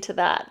look into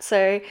that.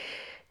 So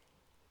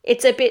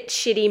it's a bit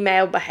shitty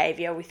male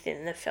behaviour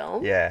within the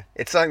film. Yeah,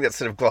 it's something that's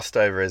sort of glossed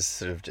over as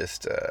sort of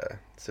just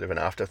sort of an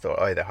afterthought.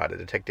 Oh, they hired a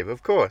detective,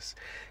 of course.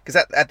 Because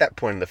at that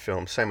point in the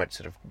film, so much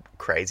sort of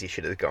crazy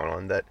shit is going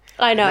on that...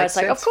 I know, it's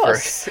like, of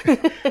course.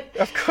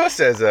 Of course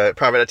there's a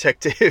private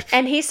detective.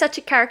 And he's such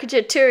a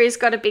caricature too. He's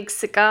got a big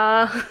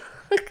cigar.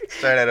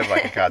 Straight out of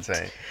like a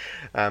cartoon.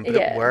 But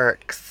it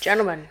works.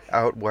 Gentlemen.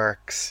 Oh, it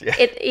works. Yeah.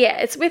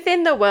 It's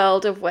within the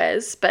world of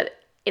Wes, but,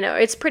 you know,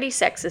 it's pretty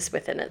sexist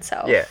within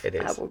itself. Yeah, it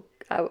is.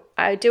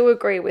 I do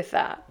agree with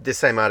that. This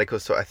same article,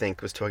 I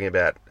think, was talking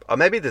about... Or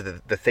maybe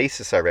the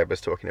thesis I read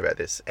was talking about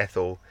this.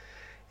 Ethel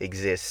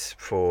exists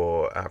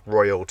for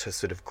Royal to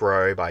sort of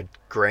grow by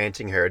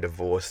granting her a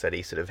divorce that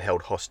he sort of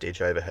held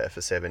hostage over her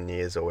for 7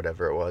 years or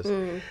whatever it was.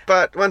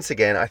 But once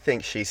again, I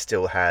think she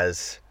still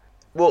has...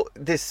 Well,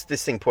 this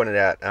thing pointed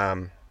out...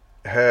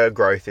 her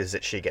growth is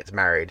that she gets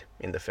married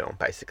in the film.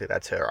 Basically,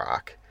 that's her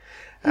arc.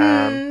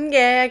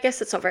 Yeah, I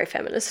guess it's not very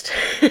feminist.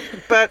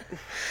 But,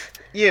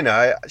 you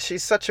know,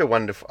 she's such a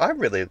wonderful... I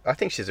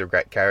think she's a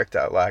great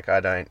character. Like,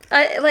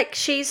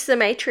 she's the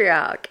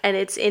matriarch, and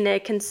it's in a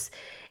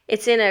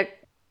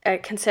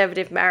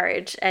conservative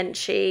marriage, and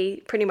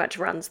she pretty much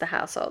runs the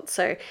household.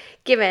 So,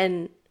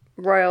 given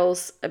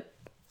Royal's a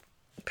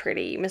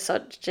pretty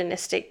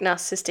misogynistic,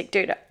 narcissistic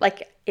dude,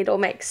 like, it all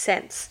makes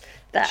sense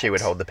that she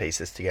would hold the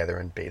pieces together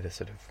and be the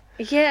sort of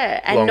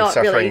and not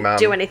really mum.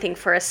 do anything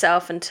for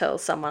herself until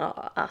someone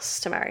asks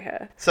to marry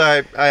her.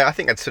 So I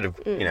think that's sort of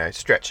you know,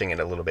 stretching it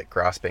a little bit,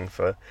 grasping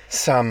for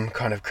some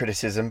kind of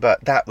criticism,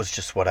 but that was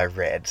just what I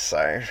read.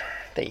 So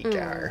there you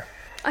go.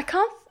 I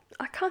can't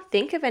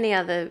think of any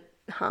other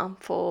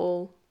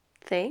harmful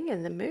thing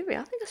in the movie.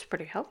 I think it's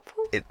pretty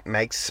helpful. It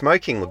makes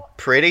smoking look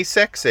pretty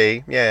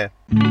sexy. Yeah.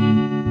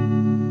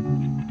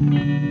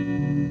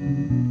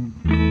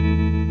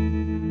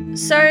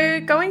 So,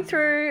 going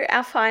through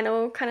our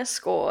final kind of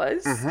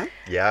scores.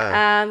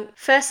 Yeah.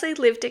 Firstly,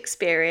 lived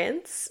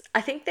experience.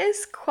 I think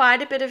there's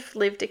quite a bit of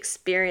lived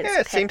experience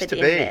peppered in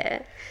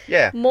there.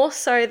 Yeah. More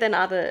so than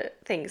other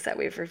things that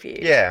we've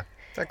reviewed. Yeah,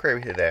 I agree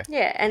with you there.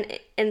 Yeah,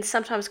 and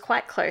sometimes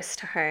quite close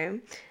to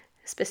home,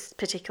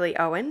 particularly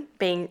Owen,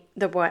 being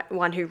the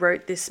one who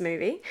wrote this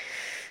movie.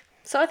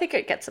 So I think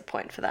it gets a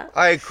point for that.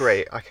 I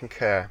agree. I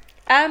concur.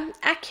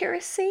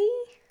 Accuracy...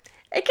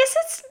 I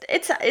guess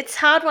it's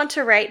hard one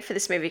to rate for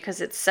this movie because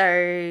it's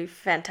so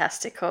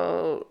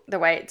fantastical the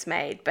way it's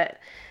made, but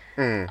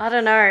I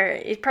don't know.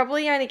 It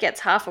probably only gets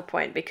half a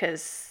point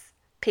because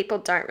people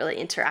don't really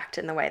interact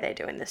in the way they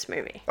do in this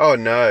movie. Oh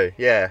no,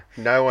 yeah,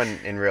 no one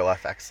in real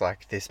life acts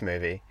like this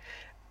movie.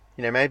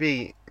 You know,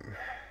 maybe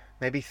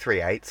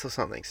 3/8 or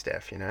something,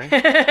 Steph. You know,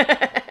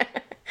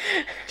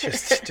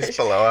 just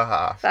below a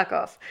half. Fuck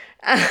off.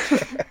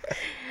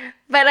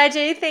 But I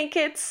do think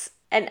it's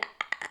an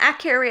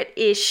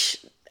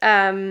accurate-ish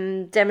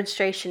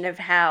demonstration of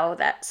how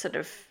that sort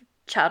of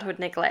childhood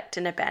neglect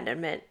and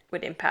abandonment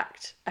would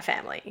impact a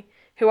family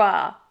who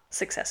are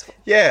successful.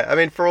 Yeah, I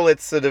mean, for all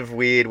its sort of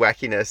weird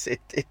wackiness,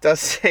 it does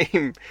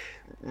seem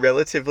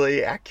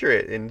relatively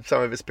accurate in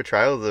some of its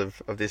portrayals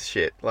of this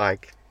shit,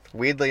 like,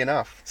 weirdly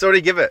enough. So what do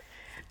you give it?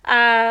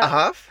 A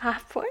half?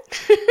 Half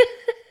point.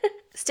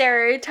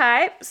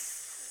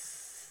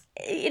 Stereotypes.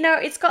 You know,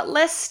 it's got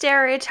less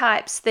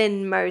stereotypes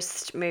than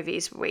most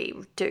movies we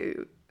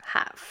do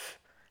have.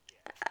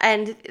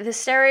 And the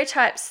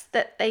stereotypes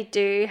that they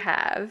do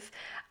have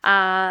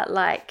are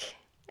like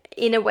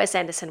in a Wes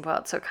Anderson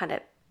world, so kind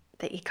of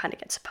that he kind of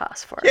gets a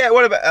pass for it. Yeah,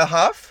 what about a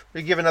half?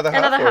 You give another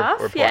half? Another half?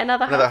 Or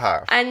Another Another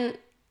half. half. And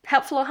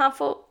helpful or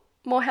harmful?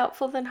 More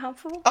helpful than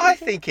harmful? I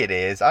think it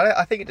is.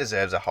 I think it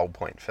deserves a whole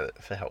point for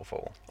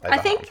helpful over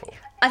harmful.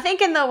 I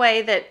think in the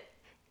way that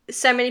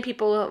so many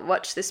people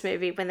watch this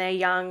movie when they're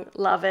young,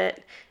 love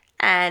it,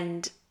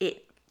 and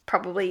it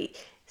probably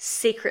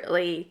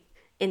secretly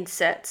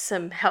inserts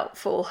some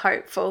helpful,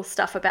 hopeful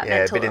stuff about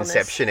mental illness.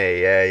 Yeah, a bit Inception-y.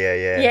 Yeah.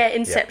 Yeah,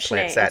 Inception-y.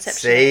 Plants that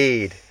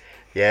seed.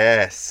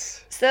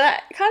 Yes. So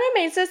that kind of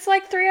means it's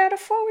like 3 out of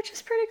 4, which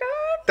is pretty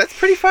good. That's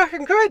pretty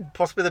fucking good.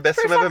 Possibly the best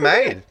film ever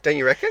made. Good. Don't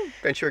you reckon?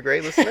 Don't you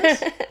agree,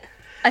 listeners?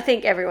 I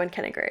think everyone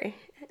can agree.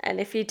 And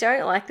if you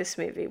don't like this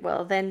movie,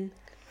 well, then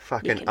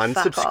fucking you can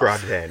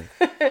unsubscribe then.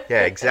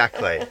 Yeah,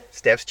 exactly.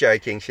 Steph's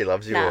joking. She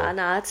loves you all.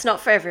 Nah, it's not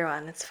for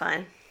everyone. It's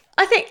fine.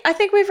 I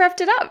think we've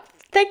wrapped it up.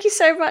 Thank you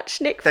so much,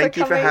 Nic, Thank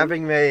you for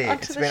having me.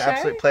 It's been an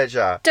absolute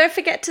pleasure. Don't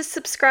forget to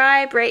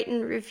subscribe, rate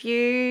and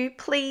review.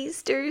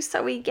 Please do,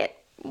 so we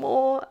get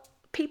more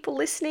people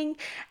listening.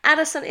 Add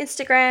us on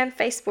Instagram,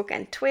 Facebook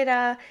and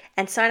Twitter,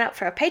 and sign up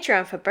for our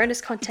Patreon for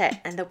bonus content,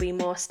 and there'll be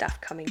more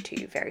stuff coming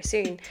to you very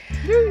soon.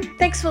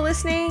 Thanks for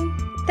listening.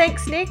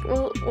 Thanks, Nic.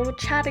 We'll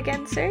chat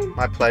again soon.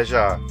 My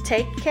pleasure.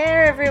 Take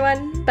care,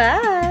 everyone.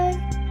 Bye.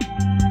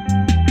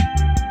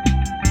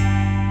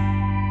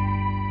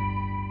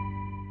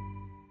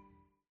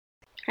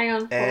 Hang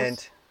on. Pause.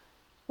 And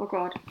Oh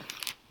god.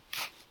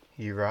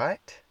 you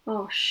right?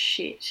 Oh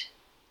shit.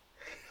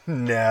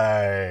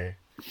 No.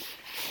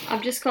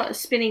 I've just got a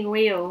spinning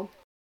wheel.